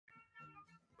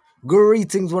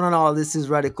Greetings, one and all. This is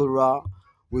Radical Raw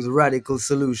with Radical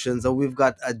Solutions, and we've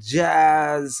got a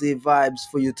jazzy vibes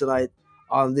for you tonight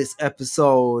on this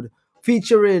episode,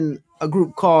 featuring a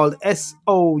group called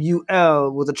Soul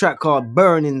with a track called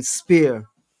Burning Spear.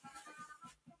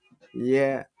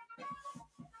 Yeah,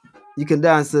 you can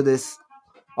dance to this.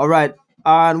 All right,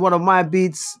 and one of my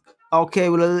beats, okay,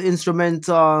 with a little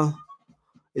instrumental.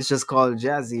 It's just called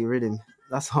Jazzy Rhythm.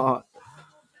 That's all.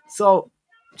 So,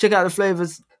 check out the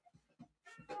flavors.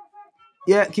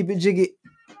 Yeah, keep it jiggy.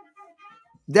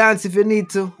 Dance if you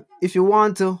need to, if you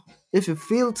want to, if you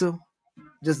feel to.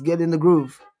 Just get in the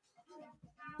groove.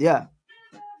 Yeah.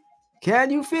 Can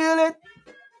you feel it?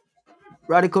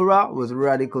 Radical Raw with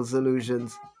Radical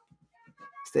Solutions.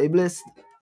 Stay blessed.